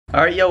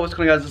Alright, yo, what's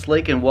going on guys, it's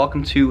Lake and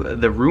welcome to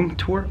the room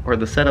tour, or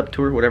the setup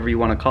tour, whatever you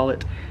want to call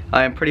it.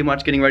 I am pretty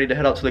much getting ready to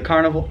head out to the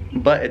carnival,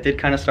 but it did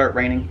kind of start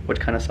raining, which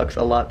kind of sucks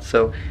a lot,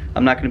 so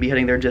I'm not going to be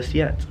heading there just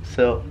yet.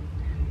 So,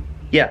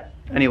 yeah,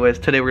 anyways,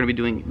 today we're going to be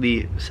doing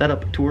the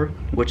setup tour,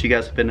 which you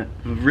guys have been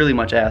really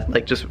much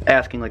just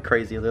asking like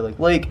crazy. They're like,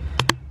 Lake, can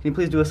you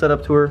please do a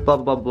setup tour, blah,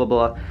 blah, blah, blah,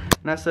 blah.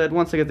 And I said,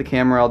 once I get the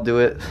camera, I'll do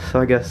it. So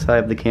I guess I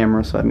have the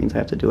camera, so that means I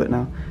have to do it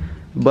now.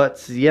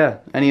 But yeah,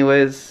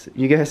 anyways,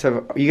 you guys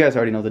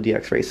already know the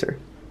DX Racer.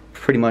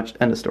 Pretty much,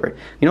 end of story.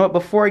 You know what,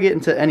 before I get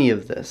into any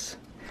of this,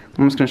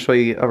 I'm just gonna show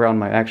you around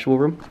my actual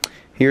room.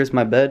 Here's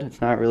my bed. It's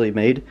not really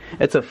made.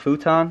 It's a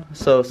futon,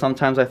 so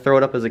sometimes I throw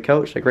it up as a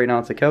couch, like right now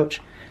it's a couch.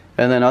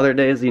 And then other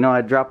days, you know, I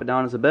drop it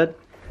down as a bed.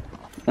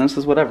 And this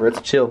is whatever,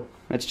 it's chill.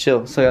 It's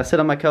chill. So I sit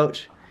on my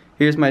couch.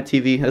 Here's my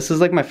TV. This is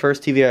like my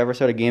first TV I ever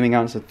started gaming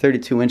on. It's a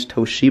 32-inch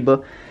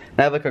Toshiba. And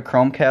I have like a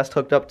Chromecast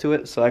hooked up to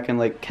it, so I can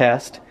like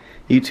cast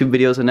YouTube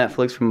videos and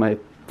Netflix from my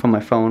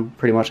phone,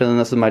 pretty much. And then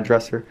this is my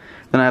dresser.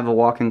 Then I have a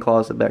walk-in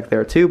closet back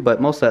there too,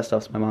 but most of that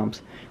stuff's my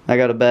mom's. I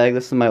got a bag.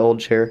 This is my old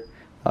chair.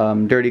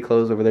 Dirty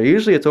clothes over there.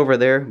 Usually it's over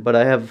there, but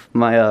I have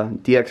my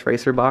DX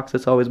Racer box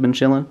that's always been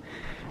chilling.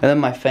 And then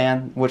my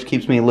fan, which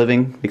keeps me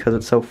living because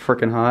it's so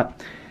freaking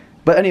hot.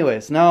 But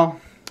anyways, now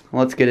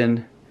let's get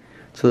into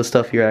the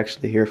stuff you're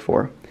actually here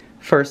for.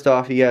 First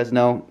off, you guys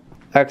know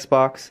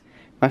Xbox.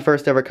 My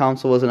first ever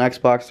console was an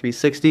Xbox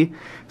 360,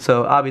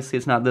 so obviously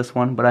it's not this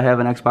one, but I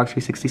have an Xbox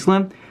 360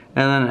 Slim, and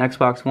then an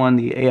Xbox One,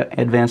 the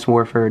Advanced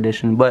Warfare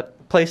Edition.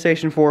 But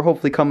PlayStation 4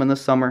 hopefully coming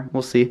this summer,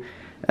 we'll see.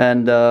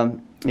 And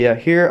yeah,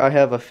 here I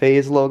have a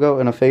FaZe logo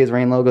and a FaZe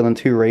Rain logo, and then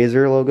two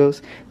Razer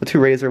logos. The two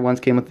Razer ones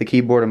came with the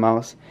keyboard and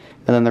mouse,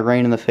 and then the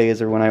Rain and the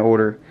FaZe are when I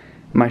order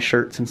my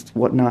shirts and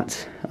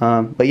whatnot.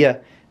 But yeah,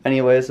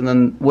 anyways, and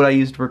then what I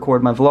use to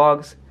record my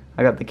vlogs,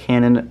 I got the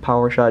Canon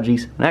PowerShot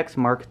G7X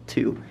Mark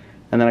II.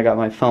 And then I got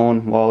my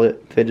phone,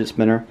 wallet, fidget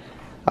spinner.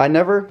 I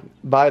never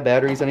buy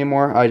batteries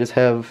anymore. I just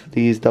have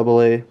these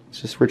AA,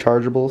 it's just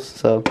rechargeables.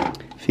 So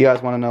if you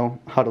guys want to know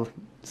how to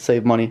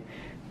save money,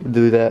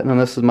 do that. And then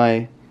this is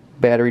my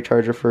battery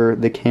charger for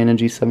the Canon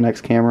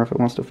G7X camera if it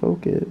wants to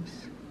focus.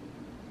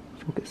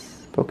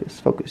 Focus,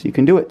 focus, focus. You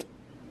can do it.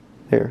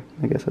 There,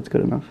 I guess that's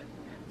good enough.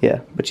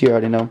 Yeah, but you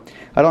already know.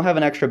 I don't have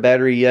an extra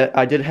battery yet.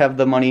 I did have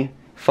the money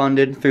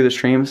funded through the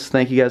streams.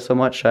 Thank you guys so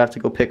much. I have to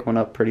go pick one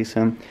up pretty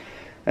soon.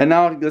 And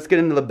now let's get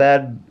into the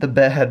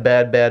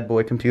bad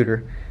boy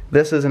computer.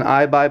 This is an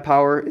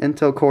iBuyPower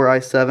Intel Core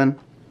i7.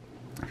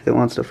 If it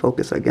wants to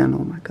focus again,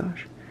 oh my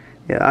gosh.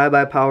 Yeah,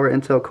 iBuyPower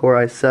Intel Core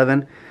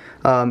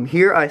i7.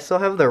 Here I still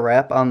have the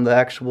wrap on the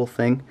actual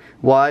thing.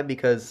 Why?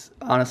 Because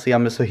honestly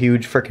I'm just a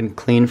huge freaking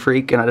clean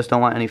freak and I just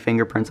don't want any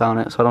fingerprints on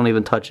it, so I don't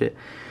even touch it.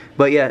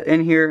 But yeah,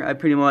 in here I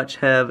pretty much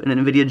have an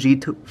Nvidia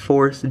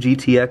GeForce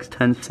GTX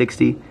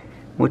 1060,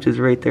 which is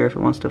right there if it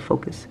wants to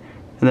focus.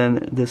 And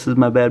then this is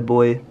my bad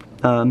boy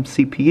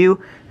CPU.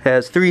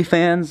 Has three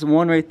fans,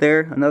 one right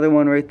there, another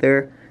one right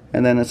there,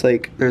 and then it's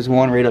like there's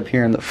one right up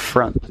here in the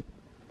front.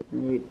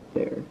 Right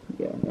there,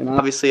 yeah. And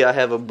obviously I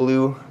have a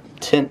blue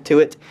tint to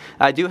it.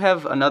 I do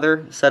have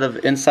another set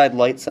of inside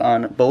lights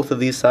on both of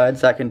these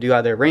sides. I can do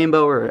either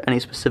rainbow or any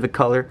specific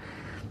color,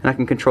 and I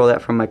can control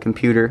that from my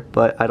computer,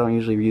 but I don't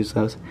usually use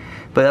those.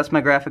 But that's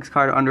my graphics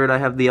card. Under it I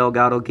have the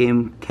Elgato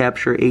Game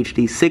Capture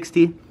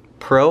HD60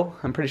 Pro.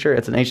 I'm pretty sure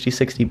it's an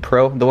HD60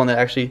 Pro, the one that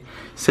actually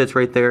sits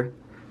right there,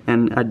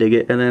 and I dig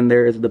it. And then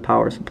there is the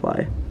power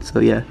supply. So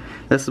yeah,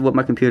 this is what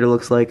my computer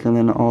looks like, and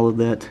then all of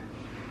that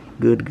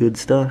good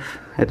stuff.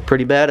 It's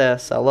pretty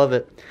badass. I love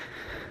it.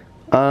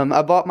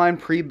 I bought mine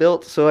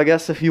pre-built, so I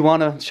guess if you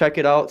want to check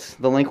it out,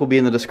 the link will be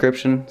in the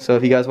description. So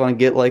if you guys want to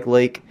get like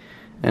Lake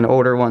and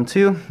order one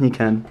too, you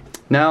can.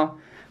 Now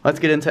let's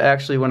get into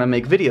actually when I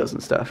make videos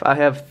and stuff. I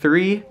have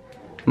three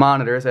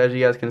monitors, as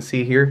you guys can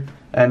see here,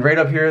 and right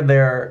up here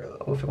they're,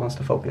 oh, if it wants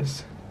to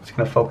focus, it's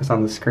gonna focus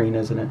on the screen,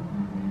 isn't it?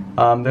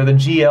 They're the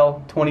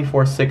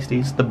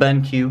GL2460s, the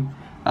BenQ.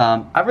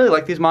 I really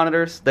like these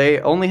monitors. They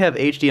only have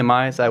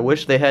HDMIs. I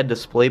wish they had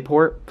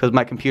DisplayPort, because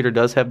my computer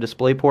does have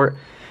DisplayPort,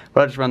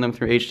 but I just run them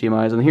through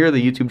HDMIs. And here are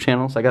the YouTube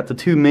channels. I got the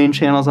two main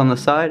channels on the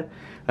side,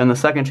 and the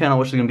second channel,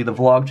 which is going to be the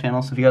vlog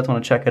channel. So if you guys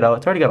want to check it out,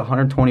 it's already got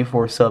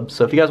 124 subs.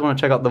 So if you guys want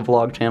to check out the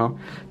vlog channel,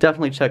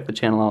 definitely check the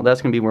channel out.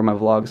 That's going to be where my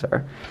vlogs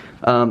are.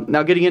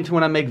 Now getting into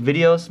when I make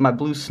videos, my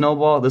blue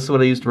Snowball, this is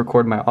what I use to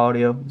record my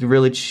audio. It's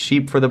really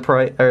cheap for the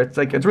price, or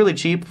it's really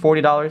cheap,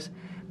 $40,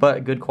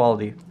 but good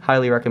quality.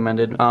 Highly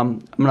recommended. I'm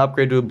going to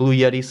upgrade to a Blue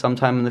Yeti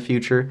sometime in the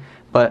future,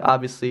 but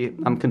obviously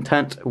I'm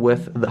content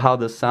with how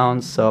this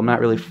sounds, so I'm not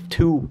really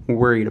too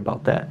worried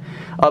about that.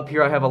 Up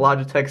here I have a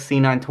Logitech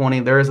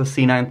C920. There is a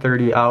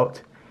C930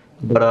 out,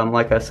 but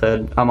like I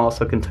said, I'm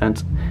also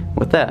content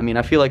with that. I mean,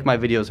 I feel like my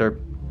videos are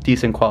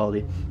decent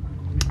quality.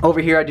 Over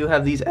here I do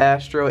have these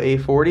Astro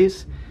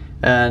A40s,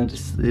 and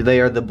they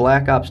are the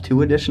Black Ops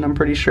 2 edition, I'm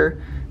pretty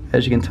sure.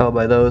 As you can tell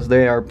by those,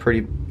 they are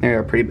pretty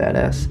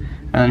badass.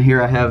 And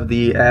here I have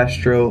the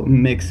Astro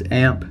Mix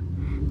Amp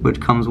which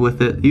comes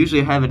with it.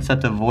 Usually I have it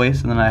set to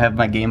voice, and then I have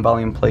my game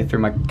volume play through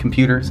my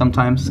computer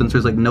sometimes, since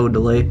there's like no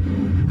delay.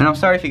 And I'm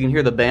sorry if you can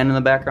hear the band in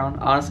the background.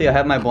 Honestly, I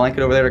have my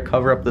blanket over there to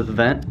cover up this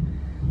vent,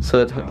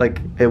 so it's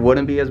like it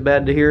wouldn't be as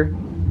bad to hear,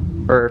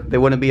 or they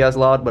wouldn't be as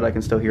loud, but I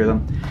can still hear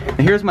them.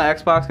 And here's my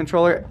Xbox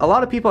controller. A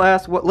lot of people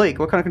ask, what kind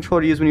of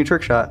controller do you use when you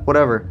trick shot?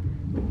 Whatever.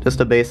 Just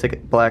a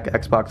basic black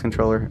Xbox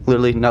controller.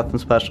 Literally nothing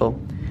special.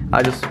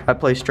 I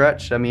play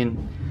stretch. I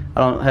mean,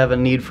 I don't have a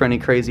need for any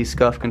crazy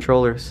scuff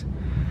controllers.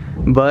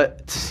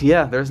 But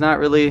yeah, there's not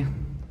really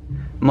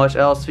much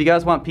else. If you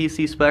guys want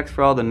PC specs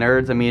for all the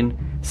nerds, I mean,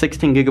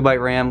 16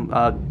 gigabyte RAM,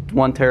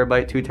 1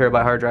 terabyte, 2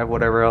 terabyte hard drive,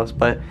 whatever else,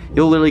 but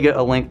you'll literally get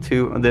a link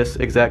to this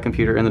exact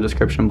computer in the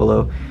description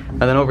below.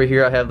 And then over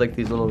here I have like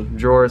these little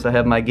drawers. I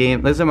have my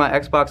game, these are my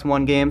Xbox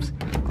One games.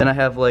 Then I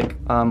have like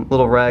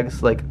little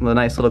rags, like the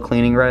nice little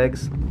cleaning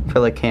rags for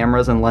like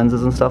cameras and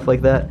lenses and stuff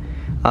like that.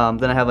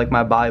 Then I have like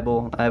my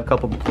Bible. I have a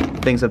couple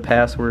things of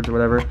passwords or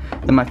whatever.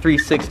 Then my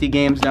 360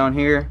 games down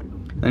here.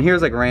 And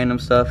here's like random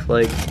stuff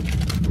like,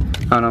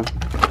 I don't know,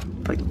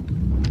 like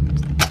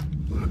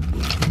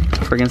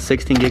friggin'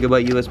 16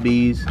 gigabyte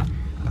USBs,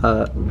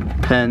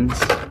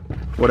 pens,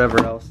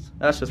 whatever else.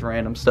 That's just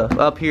random stuff.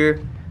 Up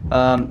here,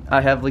 I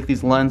have like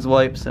these lens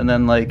wipes, and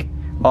then like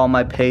all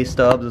my pay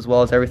stubs, as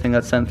well as everything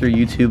that's sent through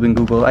YouTube and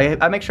Google.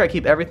 I make sure I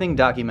keep everything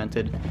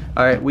documented.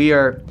 All right, we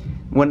are,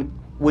 when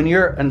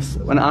you're an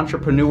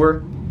entrepreneur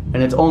and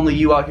it's only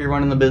you out here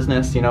running the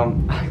business, you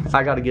know,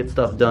 I gotta get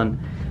stuff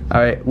done. All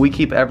right, we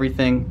keep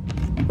everything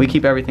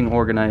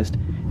organized.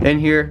 In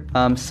here,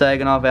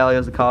 Saginaw Valley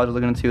is the college I was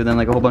looking into, and then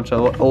like a whole bunch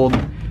of old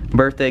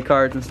birthday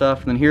cards and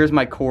stuff. And then here's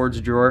my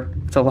cords drawer.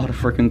 It's a lot of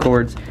freaking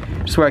cords.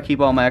 Just where I keep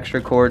all my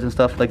extra cords and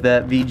stuff like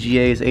that.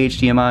 VGAs,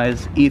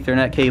 HDMIs,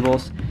 Ethernet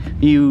cables,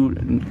 you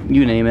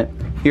name it.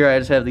 Here I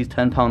just have these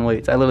 10-pound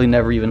weights. I literally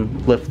never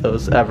even lift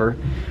those ever.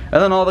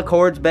 And then all the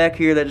cords back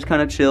here that just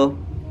kind of chill.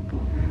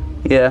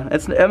 Yeah,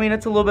 I mean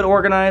it's a little bit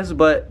organized,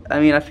 but I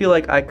mean I feel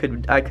like I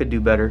could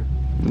do better.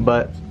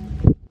 But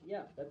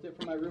yeah, that's it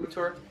for my room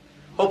tour.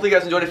 Hopefully you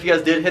guys enjoyed. If you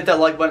guys did, hit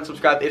that like button,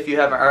 subscribe if you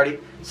haven't already.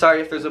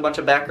 Sorry if there's a bunch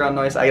of background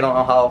noise. I don't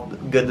know how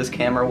good this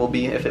camera will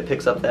be, if it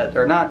picks up that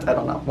or not. I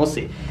don't know. We'll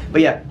see.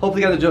 But yeah,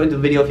 hopefully you guys enjoyed the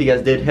video. If you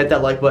guys did, hit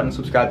that like button,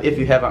 subscribe if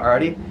you haven't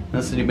already. And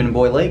this has been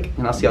Boy Lake,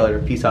 and I'll see y'all later.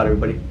 Peace out,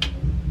 everybody.